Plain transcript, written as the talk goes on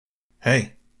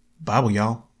Hey, Bible,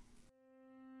 y'all.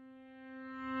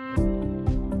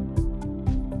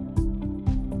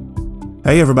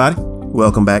 Hey everybody,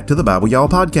 welcome back to the Bible Y'all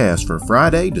podcast for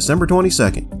Friday, December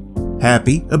 22nd.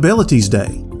 Happy Abilities Day,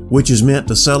 which is meant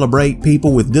to celebrate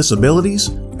people with disabilities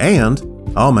and,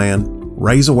 oh man,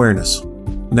 raise awareness.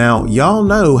 Now, y'all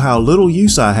know how little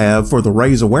use I have for the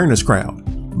raise awareness crowd,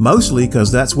 mostly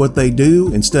because that's what they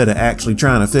do instead of actually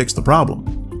trying to fix the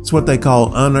problem. It's what they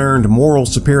call unearned moral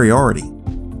superiority.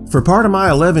 For part of my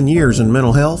 11 years in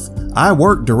mental health, I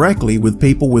work directly with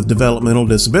people with developmental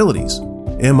disabilities,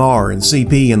 MR and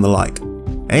CP and the like,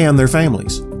 and their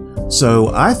families.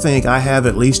 So I think I have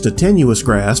at least a tenuous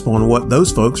grasp on what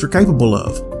those folks are capable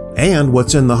of, and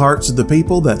what's in the hearts of the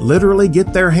people that literally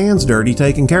get their hands dirty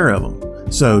taking care of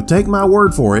them. So take my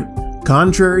word for it,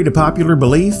 contrary to popular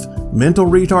belief, mental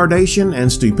retardation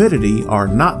and stupidity are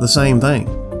not the same thing.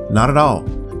 Not at all.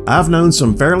 I've known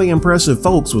some fairly impressive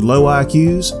folks with low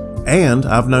IQs, and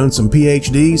I've known some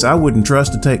PhDs I wouldn't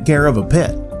trust to take care of a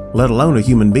pet, let alone a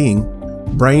human being.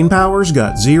 Brain power's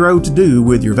got zero to do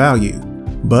with your value,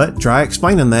 but try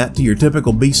explaining that to your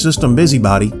typical beast system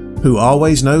busybody who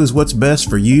always knows what's best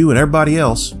for you and everybody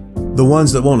else. The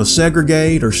ones that want to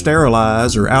segregate or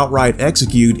sterilize or outright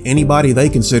execute anybody they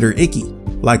consider icky,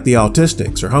 like the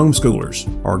autistics or homeschoolers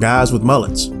or guys with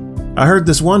mullets. I heard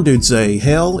this one dude say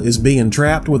hell is being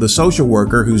trapped with a social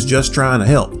worker who's just trying to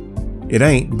help. It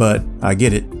ain't, but I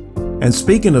get it. And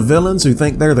speaking of villains who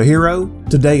think they're the hero,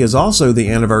 today is also the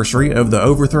anniversary of the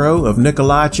overthrow of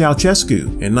Nicolae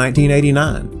Ceausescu in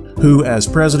 1989, who, as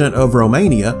president of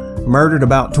Romania, murdered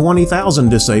about 20,000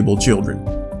 disabled children,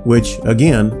 which,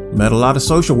 again, met a lot of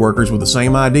social workers with the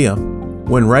same idea.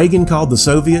 When Reagan called the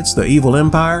Soviets the evil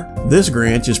empire, this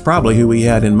Grinch is probably who he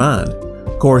had in mind.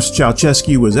 Of course,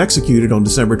 Ceausescu was executed on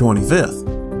December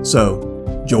 25th.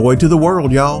 So, joy to the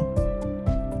world, y'all.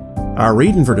 Our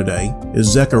reading for today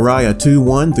is Zechariah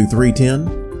 2:1 through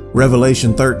 3:10,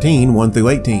 Revelation 13:1 through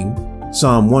 18,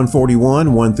 Psalm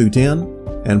 141 1 through 10,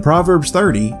 and Proverbs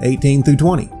 30:18 through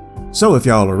 20. So if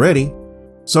y'all are ready,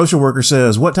 social worker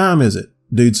says, "What time is it?"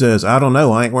 Dude says, "I don't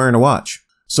know, I ain't wearing a watch."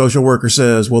 Social worker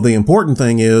says, "Well, the important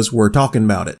thing is we're talking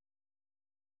about it."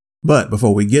 But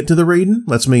before we get to the reading,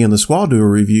 let's me and the squad do a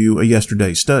review of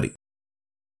yesterday's study.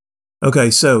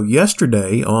 Okay, so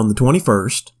yesterday on the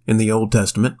 21st in the Old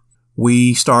Testament,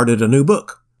 we started a new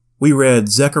book. We read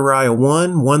Zechariah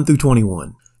 1 through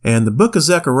 21. And the book of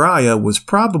Zechariah was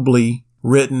probably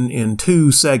written in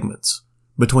two segments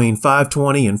between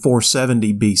 520 and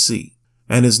 470 BC.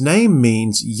 And his name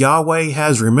means Yahweh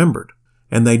has remembered.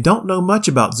 And they don't know much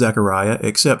about Zechariah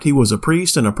except he was a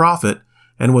priest and a prophet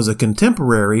and was a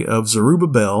contemporary of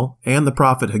Zerubbabel and the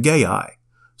prophet Haggai.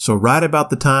 So right about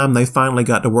the time they finally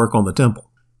got to work on the temple.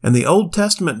 And the Old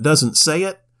Testament doesn't say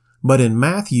it, but in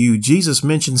Matthew, Jesus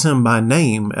mentions him by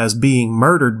name as being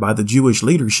murdered by the Jewish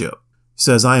leadership. He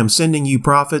says, "I am sending you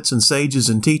prophets and sages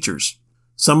and teachers.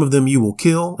 Some of them you will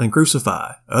kill and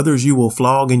crucify. Others you will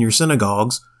flog in your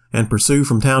synagogues and pursue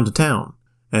from town to town.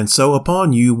 And so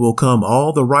upon you will come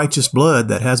all the righteous blood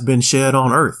that has been shed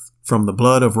on earth, from the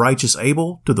blood of righteous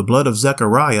Abel to the blood of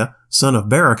Zechariah, son of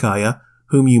Berechiah,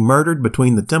 whom you murdered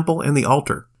between the temple and the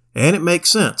altar." And it makes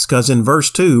sense, because in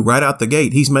verse 2, right out the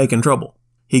gate, he's making trouble.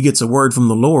 He gets a word from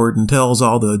the Lord and tells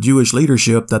all the Jewish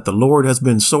leadership that the Lord has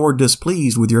been sore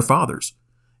displeased with your fathers.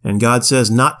 And God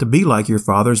says not to be like your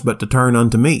fathers, but to turn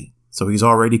unto me. So he's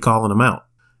already calling them out.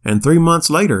 And 3 months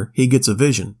later, he gets a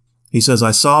vision. He says,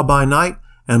 "I saw by night,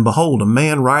 and behold, a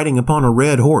man riding upon a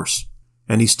red horse.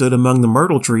 And he stood among the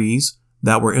myrtle trees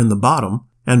that were in the bottom,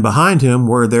 and behind him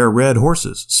were their red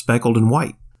horses, speckled and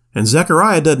white." And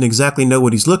Zechariah doesn't exactly know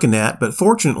what he's looking at, but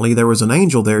fortunately there was an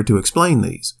angel there to explain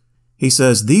these. He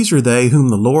says, "These are they whom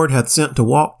the Lord hath sent to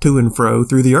walk to and fro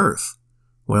through the earth."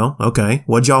 Well, okay,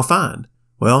 what'd y'all find?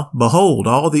 Well, behold,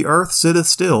 all the earth sitteth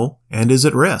still, and is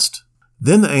at rest.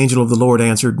 Then the angel of the Lord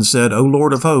answered and said, "O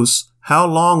Lord of hosts, how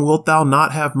long wilt thou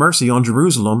not have mercy on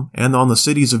Jerusalem and on the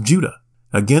cities of Judah,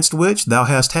 against which thou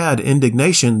hast had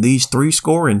indignation these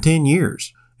 70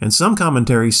 years?" And some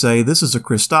commentaries say this is a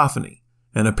Christophany,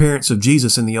 an appearance of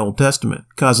Jesus in the Old Testament,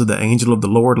 because of the angel of the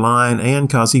Lord line and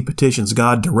because he petitions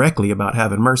God directly about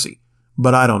having mercy.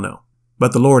 But I don't know.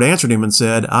 But the Lord answered him and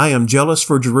said, "I am jealous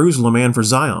for Jerusalem and for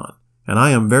Zion, and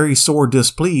I am very sore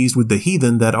displeased with the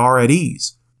heathen that are at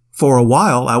ease. For a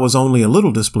while I was only a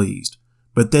little displeased,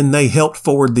 but then they helped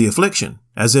forward the affliction,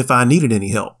 as if I needed any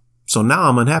help. So now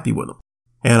I'm unhappy with them.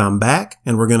 And I'm back,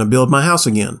 and we're going to build my house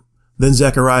again." Then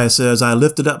Zechariah says, "I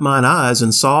lifted up mine eyes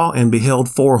and saw and beheld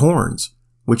 4 horns,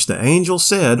 which the angel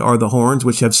said are the horns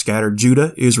which have scattered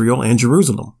Judah, Israel, and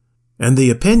Jerusalem. And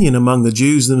the opinion among the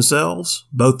Jews themselves,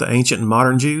 both the ancient and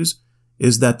modern Jews,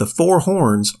 is that the four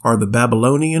horns are the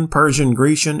Babylonian, Persian,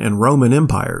 Grecian, and Roman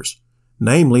empires,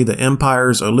 namely the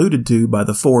empires alluded to by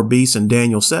the four beasts in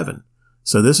Daniel 7.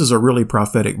 So this is a really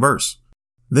prophetic verse.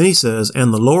 Then he says,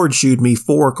 "And the Lord shewed me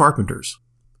 4 carpenters."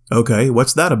 Okay,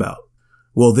 what's that about?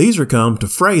 Well, these are come to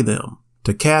fray them,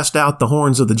 to cast out the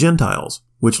horns of the Gentiles,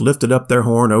 which lifted up their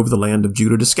horn over the land of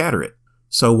Judah to scatter it.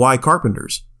 So why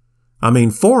carpenters? I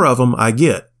mean, 4 of them I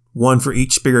get, 1 for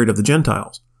each spirit of the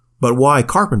Gentiles. But why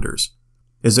carpenters?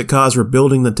 Is it cause we're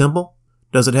building the temple?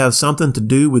 Does it have something to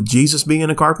do with Jesus being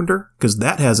a carpenter? Because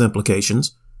that has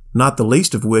implications, not the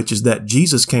least of which is that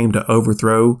Jesus came to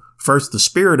overthrow first the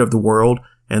spirit of the world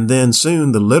and then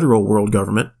soon the literal world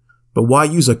government. But why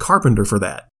use a carpenter for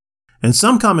that? And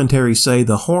some commentaries say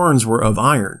the horns were of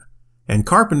iron, and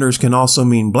carpenters can also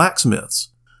mean blacksmiths.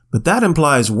 But that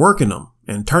implies working them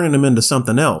and turning them into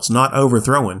something else, not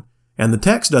overthrowing, and the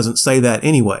text doesn't say that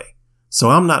anyway,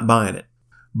 so I'm not buying it.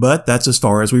 But that's as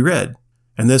far as we read.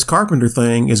 And this carpenter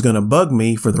thing is going to bug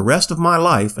me for the rest of my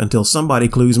life until somebody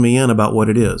clues me in about what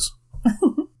it is.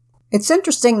 It's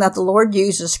interesting that the Lord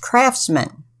uses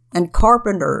craftsmen and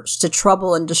carpenters to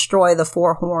trouble and destroy the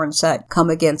 4 horns that come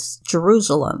against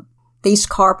Jerusalem. These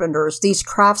carpenters, these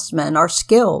craftsmen are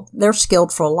skilled. They're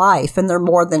skilled for life, and they're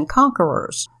more than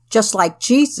conquerors. Just like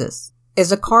Jesus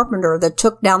is a carpenter that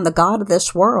took down the god of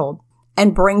this world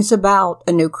and brings about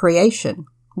a new creation,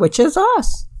 which is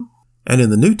us. And in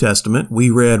the New Testament, we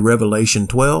read Revelation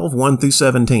 12, 1 through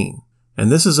 17.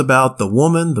 And this is about the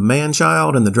woman, the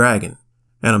man-child, and the dragon.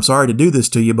 And I'm sorry to do this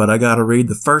to you, but I gotta read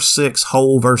the first 6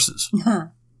 whole verses.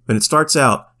 And it starts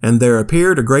out, "And there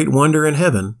appeared a great wonder in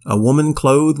heaven, a woman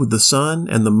clothed with the sun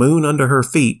and the moon under her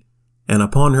feet, and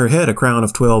upon her head a crown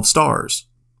of 12 stars,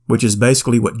 which is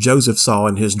basically what Joseph saw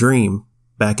in his dream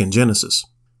back in Genesis.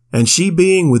 And she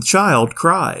being with child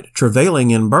cried,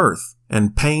 travailing in birth,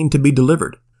 and pain to be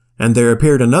delivered. And there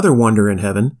appeared another wonder in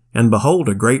heaven, and behold,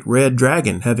 a great red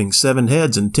dragon, having 7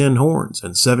 heads and 10 horns,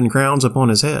 and 7 crowns upon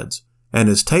his heads. And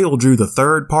his tail drew the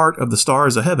 3rd part of the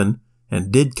stars of heaven,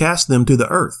 and did cast them to the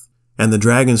earth. And the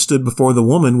dragon stood before the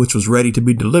woman which was ready to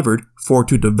be delivered, for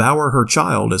to devour her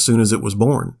child as soon as it was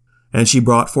born. And she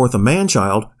brought forth a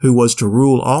man-child, who was to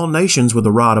rule all nations with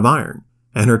a rod of iron.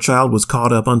 And her child was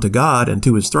caught up unto God and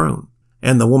to his throne.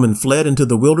 And the woman fled into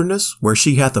the wilderness, where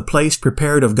she hath a place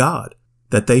prepared of God,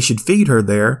 that they should feed her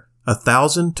there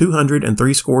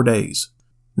 1,260 days.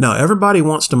 Now everybody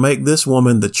wants to make this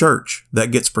woman the church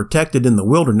that gets protected in the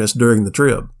wilderness during the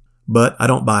trib. But I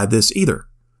don't buy this either.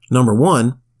 Number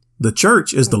 1, the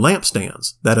church is the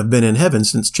lampstands that have been in heaven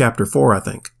since chapter 4, I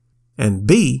think. And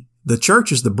B, the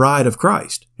church is the bride of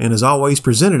Christ and is always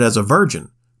presented as a virgin.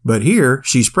 But here,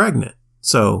 she's pregnant.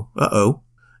 So,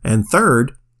 And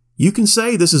third, you can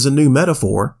say this is a new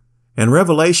metaphor, and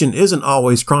Revelation isn't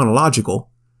always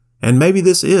chronological, and maybe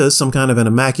this is some kind of an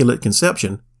immaculate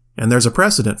conception, and there's a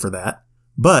precedent for that.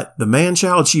 But the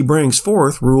man-child she brings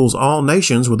forth rules all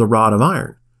nations with a rod of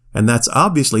iron, and that's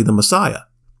obviously the Messiah,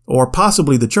 or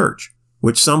possibly the church,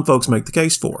 which some folks make the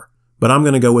case for, but I'm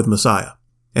going to go with Messiah.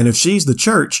 And if she's the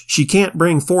church, she can't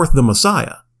bring forth the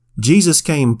Messiah. Jesus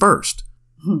came first.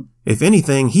 If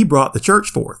anything, he brought the church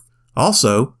forth.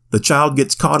 Also, the child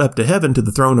gets caught up to heaven to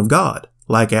the throne of God,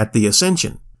 like at the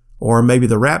ascension, or maybe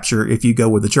the rapture if you go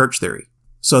with the church theory.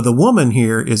 So the woman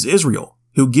here is Israel,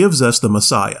 who gives us the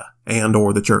Messiah and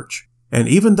or the church. And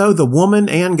even though the woman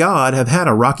and God have had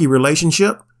a rocky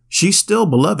relationship, she's still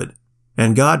beloved.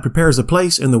 And God prepares a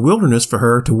place in the wilderness for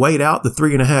her to wait out the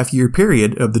 3.5-year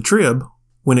period of the trib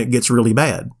when it gets really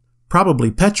bad.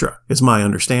 Probably Petra is my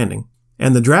understanding.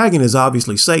 And the dragon is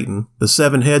obviously Satan. The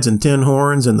 7 heads and 10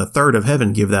 horns and the 3rd of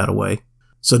heaven give that away.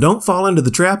 So don't fall into the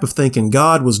trap of thinking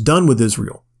God was done with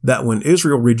Israel, that when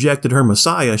Israel rejected her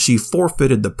Messiah, she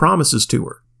forfeited the promises to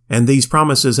her. And these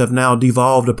promises have now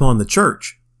devolved upon the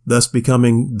church, thus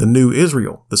becoming the new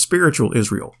Israel, the spiritual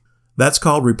Israel. That's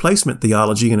called replacement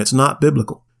theology, and it's not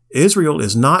biblical. Israel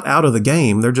is not out of the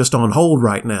game. They're just on hold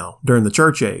right now during the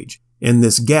church age, in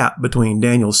this gap between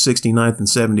Daniel's 69th and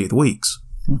 70th weeks.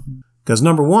 Because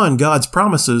number 1, God's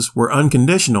promises were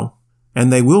unconditional,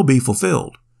 and they will be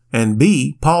fulfilled. And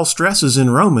B, Paul stresses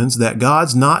in Romans that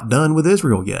God's not done with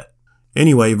Israel yet.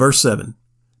 Anyway, verse 7.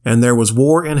 And there was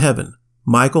war in heaven.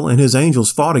 Michael and his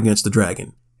angels fought against the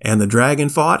dragon, and the dragon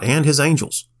fought and his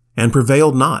angels, and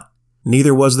prevailed not.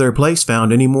 Neither was their place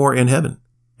found any more in heaven.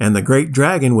 And the great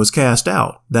dragon was cast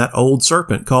out, that old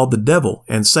serpent called the devil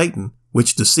and Satan,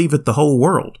 which deceiveth the whole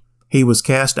world. He was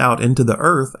cast out into the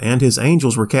earth, and his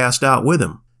angels were cast out with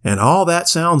him. And all that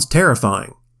sounds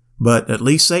terrifying. But at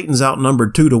least Satan's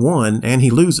outnumbered 2-1, and he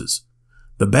loses.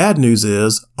 The bad news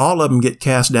is all of them get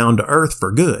cast down to earth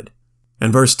for good.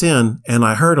 And verse 10, and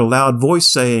I heard a loud voice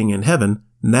saying in heaven,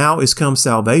 now is come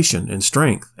salvation and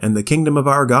strength and the kingdom of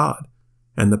our God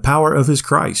and the power of his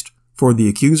Christ. For the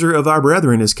accuser of our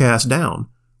brethren is cast down,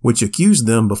 which accused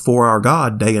them before our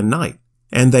God day and night.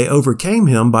 And they overcame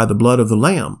him by the blood of the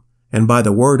Lamb and by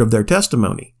the word of their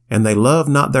testimony, and they loved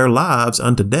not their lives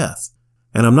unto death.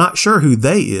 And I'm not sure who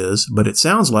they is, but it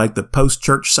sounds like the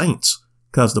post-church saints,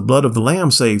 because the blood of the Lamb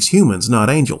saves humans, not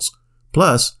angels.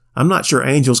 Plus, I'm not sure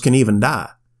angels can even die.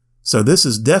 So this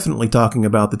is definitely talking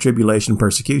about the tribulation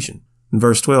persecution. In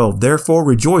verse 12, therefore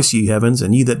rejoice ye heavens,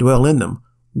 and ye that dwell in them.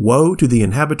 Woe to the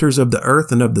inhabitants of the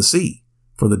earth and of the sea,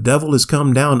 for the devil is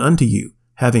come down unto you,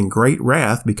 having great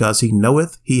wrath, because he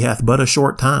knoweth he hath but a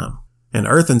short time. And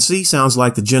earth and sea sounds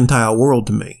like the Gentile world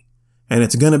to me. And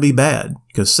it's going to be bad,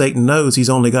 because Satan knows he's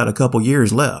only got a couple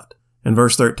years left. In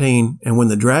verse 13, and when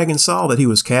the dragon saw that he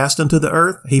was cast unto the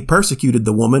earth, he persecuted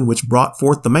the woman which brought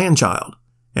forth the man-child.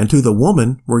 And to the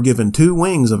woman were given 2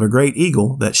 wings of a great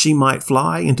eagle, that she might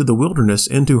fly into the wilderness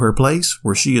into her place,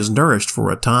 where she is nourished for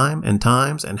a time and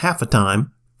times and half a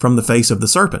time from the face of the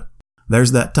serpent.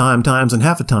 There's that time, times, and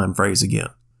half a time phrase again,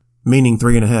 meaning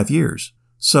 3.5 years.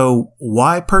 So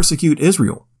why persecute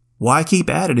Israel? Why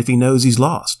keep at it if he knows he's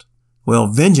lost? Well,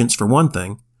 vengeance for one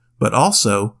thing, but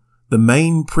also the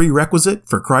main prerequisite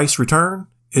for Christ's return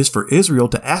is for Israel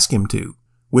to ask him to,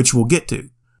 which we'll get to.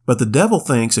 But the devil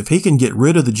thinks if he can get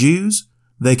rid of the Jews,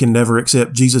 they can never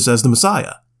accept Jesus as the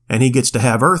Messiah, and he gets to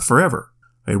have earth forever.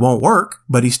 It won't work,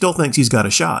 but he still thinks he's got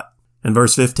a shot. In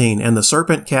verse 15, and the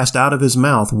serpent cast out of his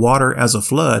mouth water as a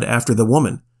flood after the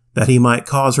woman, that he might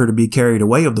cause her to be carried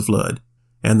away of the flood.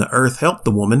 And the earth helped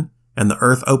the woman, and the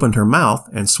earth opened her mouth,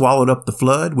 and swallowed up the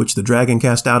flood which the dragon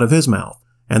cast out of his mouth.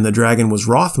 And the dragon was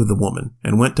wroth with the woman,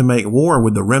 and went to make war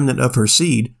with the remnant of her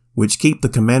seed, which keep the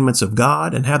commandments of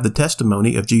God and have the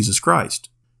testimony of Jesus Christ.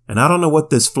 And I don't know what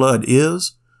this flood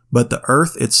is, but the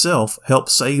earth itself helped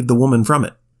save the woman from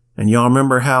it. And y'all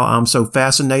remember how I'm so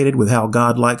fascinated with how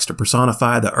God likes to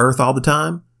personify the earth all the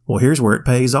time? Well, here's where it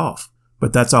pays off.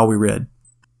 But that's all we read.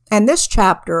 And this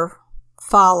chapter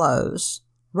follows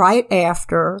right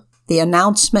after the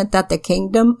announcement that the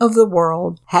kingdom of the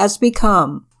world has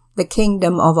become the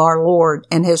kingdom of our Lord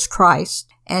and his Christ,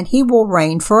 and he will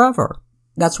reign forever.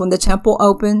 That's when the temple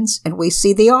opens and we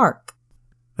see the ark.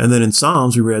 And then in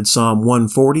Psalms, we read Psalm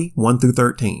 140, 1 through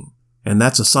 13. And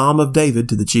that's a psalm of David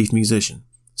to the chief musician.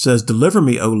 It says, deliver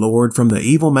me, O Lord, from the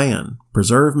evil man.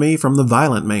 Preserve me from the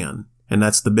violent man. And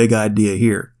that's the big idea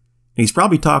here. He's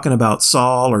probably talking about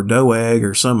Saul or Doeg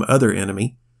or some other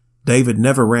enemy. David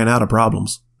never ran out of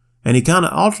problems. And he kind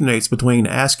of alternates between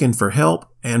asking for help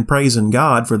and praising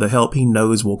God for the help he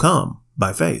knows will come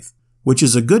by faith, which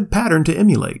is a good pattern to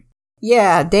emulate.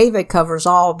 Yeah, David covers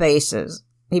all bases.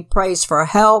 He prays for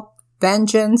help,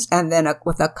 vengeance, and then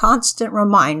with a constant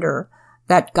reminder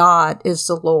that God is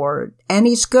the Lord, and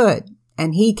he's good,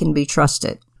 and he can be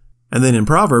trusted. And then in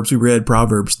Proverbs, we read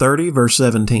Proverbs 30, verse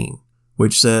 17,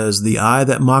 which says, the eye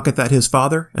that mocketh at his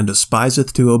father, and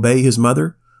despiseth to obey his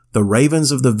mother, the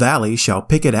ravens of the valley shall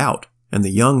pick it out, and the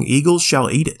young eagles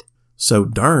shall eat it. So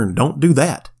darn, don't do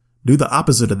that. Do the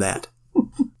opposite of that.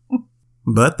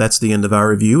 But that's the end of our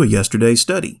review of yesterday's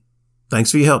study.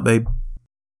 Thanks for your help, babe.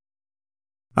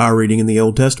 Our reading in the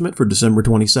Old Testament for December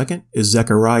 22nd is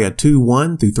Zechariah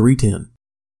 2:1 through 3:10.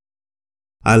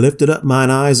 I lifted up mine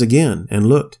eyes again, and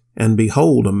looked, and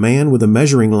behold, a man with a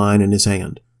measuring line in his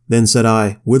hand. Then said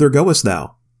I, Whither goest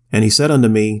thou? And he said unto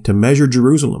me, To measure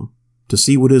Jerusalem, to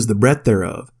see what is the breadth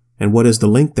thereof, and what is the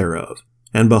length thereof.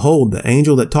 And behold, the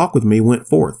angel that talked with me went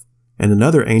forth, and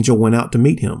another angel went out to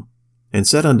meet him, and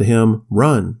said unto him,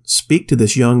 Run, speak to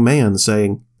this young man,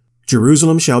 saying,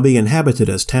 Jerusalem shall be inhabited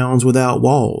as towns without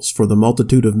walls, for the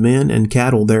multitude of men and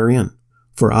cattle therein.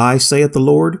 For I, saith the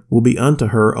Lord, will be unto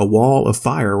her a wall of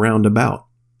fire round about,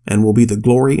 and will be the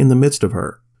glory in the midst of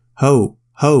her. Ho,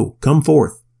 ho, come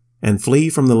forth, and flee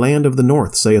from the land of the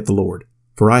north, saith the Lord.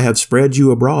 For I have spread you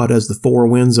abroad as the four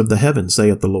winds of the heaven,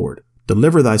 saith the Lord.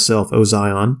 Deliver thyself, O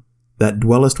Zion, that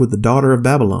dwellest with the daughter of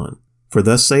Babylon. For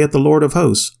thus saith the Lord of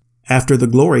hosts, After the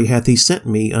glory hath he sent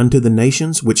me unto the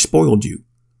nations which spoiled you.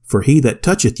 For he that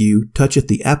toucheth you toucheth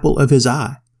the apple of his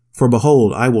eye. For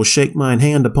behold, I will shake mine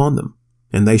hand upon them,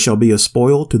 and they shall be a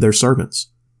spoil to their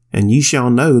servants. And ye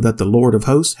shall know that the Lord of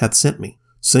hosts hath sent me.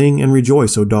 Sing and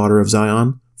rejoice, O daughter of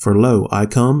Zion, for lo, I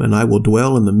come, and I will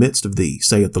dwell in the midst of thee,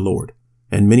 saith the Lord.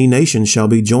 And many nations shall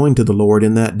be joined to the Lord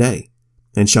in that day,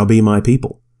 and shall be my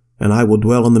people, and I will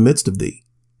dwell in the midst of thee.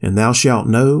 And thou shalt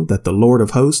know that the Lord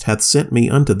of hosts hath sent me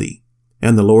unto thee.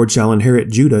 And the Lord shall inherit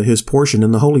Judah his portion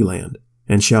in the Holy Land,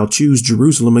 and shall choose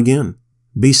Jerusalem again.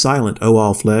 Be silent, O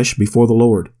all flesh, before the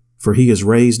Lord, for he is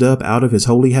raised up out of his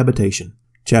holy habitation.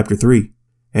 Chapter 3.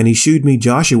 And he shewed me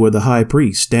Joshua the high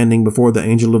priest standing before the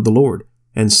angel of the Lord,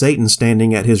 and Satan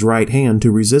standing at his right hand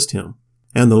to resist him.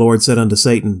 And the Lord said unto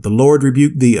Satan, The Lord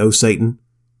rebuke thee, O Satan.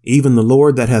 Even the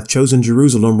Lord that hath chosen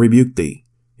Jerusalem rebuke thee.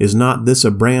 Is not this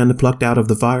a brand plucked out of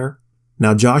the fire?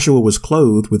 Now Joshua was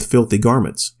clothed with filthy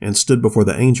garments, and stood before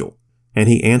the angel. And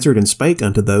he answered and spake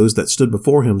unto those that stood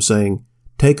before him, saying,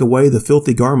 Take away the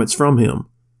filthy garments from him.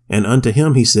 And unto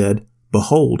him he said,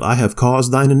 Behold, I have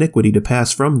caused thine iniquity to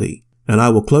pass from thee, and I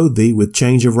will clothe thee with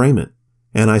change of raiment.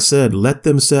 And I said, Let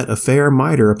them set a fair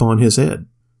mitre upon his head.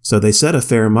 So they set a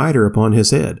fair mitre upon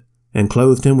his head, and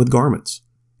clothed him with garments.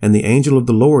 And the angel of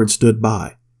the Lord stood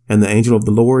by. And the angel of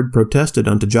the Lord protested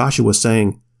unto Joshua,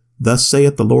 saying, Thus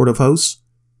saith the Lord of hosts,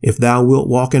 If thou wilt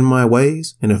walk in my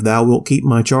ways, and if thou wilt keep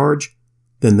my charge,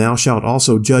 then thou shalt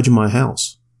also judge my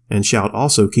house, and shalt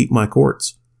also keep my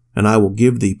courts, and I will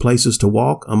give thee places to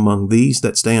walk among these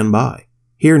that stand by.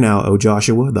 Hear now, O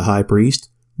Joshua the high priest,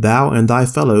 thou and thy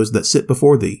fellows that sit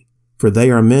before thee, for they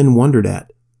are men wondered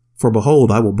at. For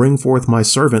behold, I will bring forth my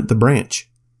servant the branch.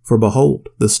 For behold,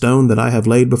 the stone that I have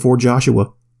laid before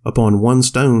Joshua, upon one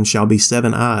stone shall be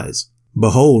 7 eyes.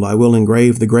 Behold, I will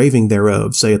engrave the graving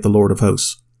thereof, saith the Lord of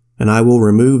hosts, and I will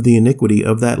remove the iniquity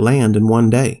of that land in one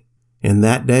day. In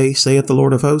that day, saith the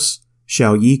Lord of hosts,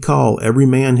 shall ye call every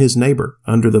man his neighbor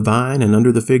under the vine and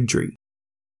under the fig tree.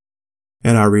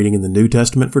 And our reading in the New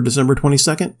Testament for December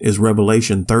 22nd is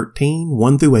Revelation 13,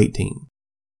 1-18.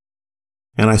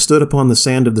 And I stood upon the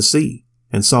sand of the sea,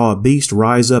 and saw a beast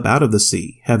rise up out of the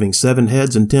sea, having 7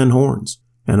 heads and 10 horns,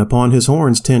 and upon his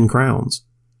horns 10 crowns,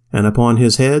 and upon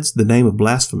his heads the name of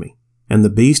blasphemy. And the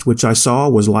beast which I saw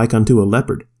was like unto a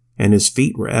leopard, and his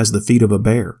feet were as the feet of a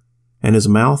bear, and his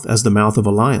mouth as the mouth of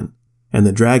a lion. And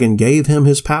the dragon gave him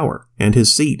his power, and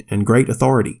his seat, and great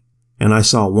authority. And I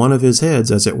saw one of his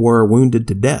heads as it were wounded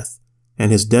to death,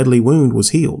 and his deadly wound was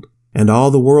healed. And all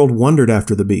the world wondered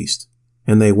after the beast.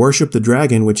 And they worshipped the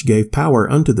dragon which gave power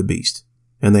unto the beast.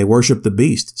 And they worshipped the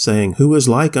beast, saying, Who is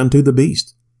like unto the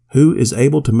beast? Who is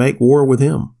able to make war with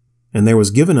him? And there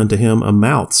was given unto him a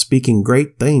mouth speaking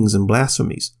great things and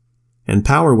blasphemies. And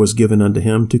power was given unto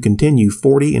him to continue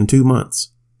 42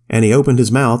 months. And he opened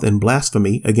his mouth in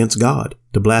blasphemy against God,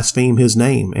 to blaspheme his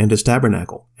name and his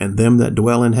tabernacle, and them that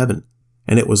dwell in heaven.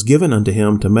 And it was given unto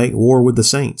him to make war with the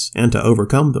saints, and to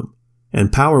overcome them.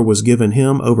 And power was given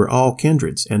him over all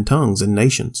kindreds, and tongues, and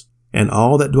nations. And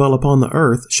all that dwell upon the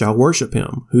earth shall worship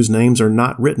him, whose names are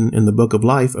not written in the book of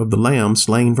life of the Lamb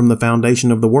slain from the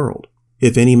foundation of the world.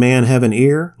 If any man have an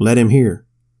ear, let him hear.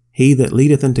 He that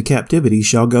leadeth into captivity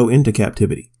shall go into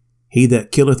captivity. He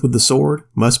that killeth with the sword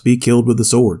must be killed with the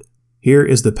sword. Here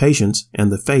is the patience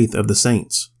and the faith of the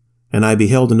saints. And I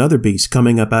beheld another beast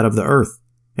coming up out of the earth,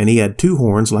 and he had 2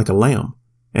 horns like a lamb,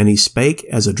 and he spake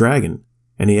as a dragon,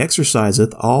 and he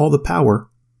exerciseth all the power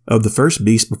of the first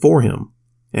beast before him,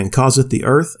 and causeth the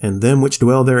earth and them which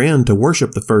dwell therein to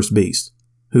worship the first beast,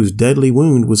 whose deadly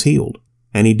wound was healed.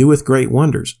 And he doeth great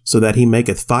wonders, so that he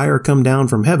maketh fire come down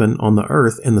from heaven on the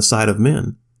earth in the sight of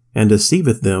men, and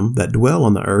deceiveth them that dwell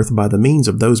on the earth by the means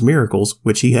of those miracles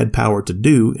which he had power to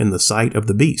do in the sight of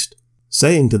the beast,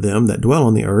 saying to them that dwell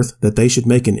on the earth that they should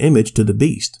make an image to the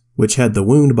beast, which had the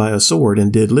wound by a sword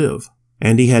and did live.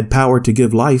 And he had power to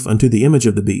give life unto the image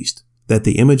of the beast, that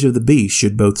the image of the beast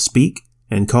should both speak,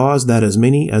 and cause that as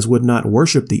many as would not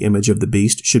worship the image of the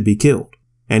beast should be killed.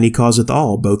 And he causeth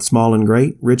all, both small and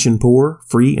great, rich and poor,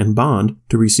 free and bond,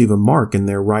 to receive a mark in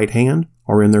their right hand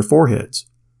or in their foreheads,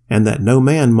 and that no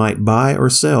man might buy or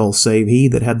sell save he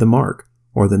that had the mark,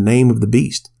 or the name of the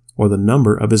beast, or the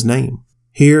number of his name.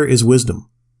 Here is wisdom.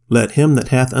 Let him that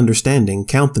hath understanding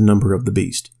count the number of the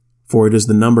beast, for it is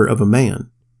the number of a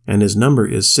man, and his number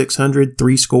is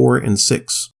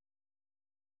 666.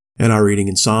 And our reading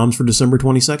in Psalms for December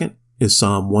 22nd is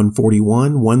Psalm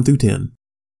 141, 1-10.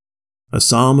 A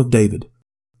Psalm of David.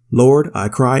 Lord, I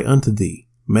cry unto thee.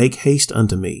 Make haste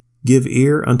unto me. Give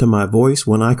ear unto my voice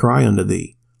when I cry unto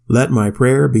thee. Let my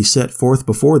prayer be set forth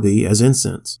before thee as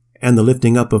incense, and the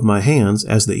lifting up of my hands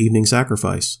as the evening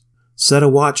sacrifice. Set a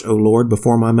watch, O Lord,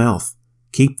 before my mouth.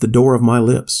 Keep the door of my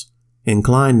lips.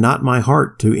 Incline not my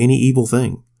heart to any evil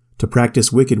thing, to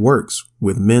practice wicked works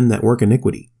with men that work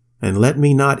iniquity. And let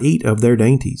me not eat of their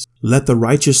dainties. Let the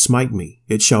righteous smite me,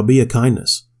 it shall be a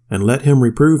kindness. And let him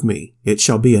reprove me, it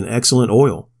shall be an excellent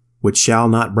oil, which shall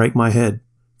not break my head.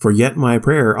 For yet my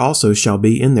prayer also shall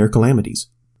be in their calamities.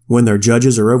 When their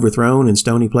judges are overthrown in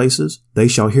stony places, they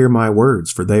shall hear my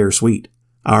words, for they are sweet.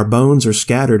 Our bones are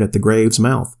scattered at the grave's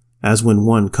mouth, as when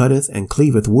one cutteth and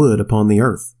cleaveth wood upon the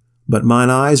earth. But mine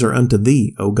eyes are unto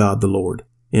thee, O God the Lord.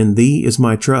 In thee is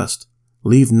my trust.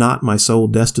 Leave not my soul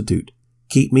destitute.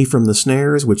 Keep me from the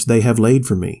snares which they have laid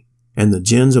for me, and the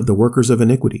gins of the workers of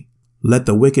iniquity. Let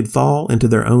the wicked fall into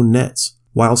their own nets,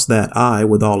 whilst that I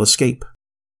withal escape.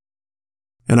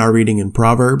 And our reading in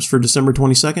Proverbs for December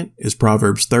 22nd is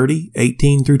Proverbs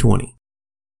 30:18 through 20.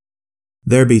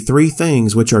 There be 3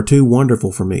 things which are too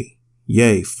wonderful for me,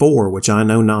 yea, 4 which I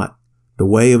know not, the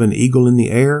way of an eagle in the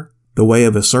air, the way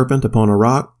of a serpent upon a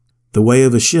rock, the way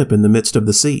of a ship in the midst of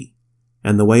the sea,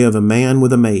 and the way of a man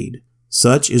with a maid.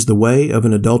 Such is the way of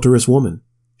an adulterous woman.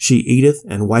 She eateth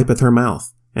and wipeth her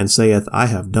mouth, and saith, I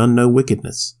have done no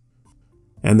wickedness.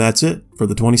 And that's it for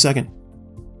the 22nd.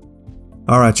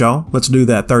 All right, y'all, let's do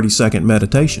that 30-second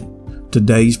meditation.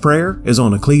 Today's prayer is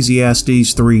on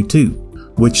Ecclesiastes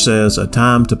 3:2, which says, a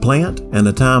time to plant and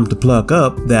a time to pluck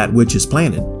up that which is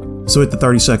planted. So hit the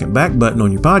 30-second back button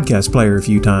on your podcast player a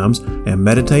few times and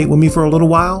meditate with me for a little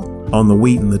while on the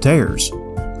wheat and the tares,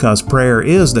 because prayer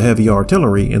is the heavy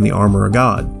artillery in the armor of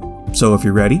God. So if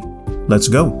you're ready, let's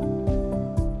go.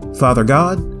 Father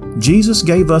God, Jesus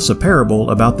gave us a parable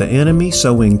about the enemy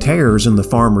sowing tares in the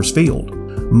farmer's field,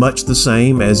 much the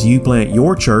same as you plant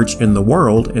your church in the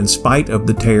world in spite of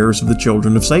the tares of the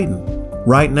children of Satan.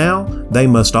 Right now, they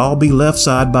must all be left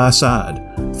side by side,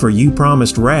 for you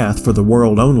promised wrath for the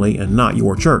world only and not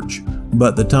your church.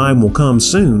 But the time will come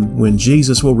soon when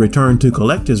Jesus will return to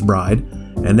collect his bride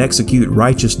and execute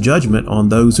righteous judgment on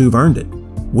those who've earned it.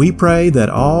 We pray that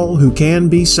all who can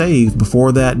be saved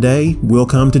before that day will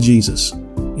come to Jesus.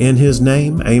 In his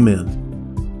name,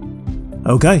 amen.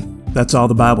 Okay, that's all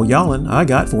the Bible yawling I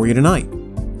got for you tonight.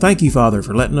 Thank you, Father,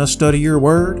 for letting us study your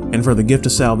word and for the gift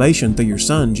of salvation through your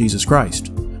Son, Jesus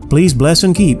Christ. Please bless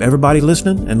and keep everybody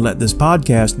listening and let this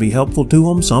podcast be helpful to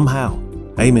them somehow.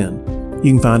 Amen.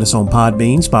 You can find us on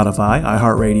Podbean, Spotify,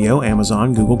 iHeartRadio,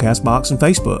 Amazon, Google, CastBox, and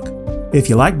Facebook. If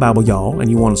you like Bible Y'all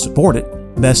and you want to support it,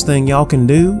 best thing y'all can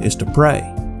do is to pray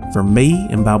for me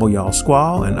and Bible Y'all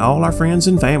Squaw and all our friends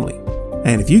and family.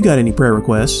 And if you got any prayer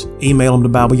requests, email them to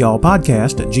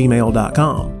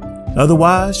BibleYallPodcast@gmail.com.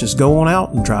 Otherwise, just go on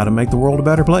out and try to make the world a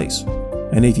better place.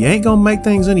 And if you ain't gonna make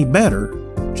things any better,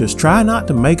 just try not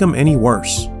to make them any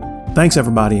worse. Thanks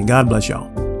everybody, and God bless y'all.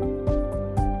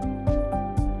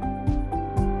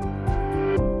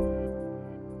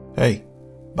 Hey,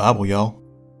 Bible, y'all.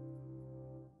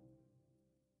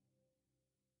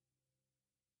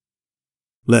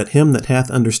 Let him that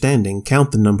hath understanding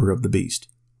count the number of the beast,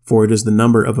 for it is the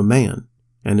number of a man,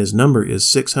 and his number is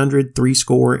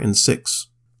 666.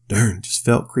 Darn, just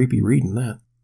felt creepy reading that.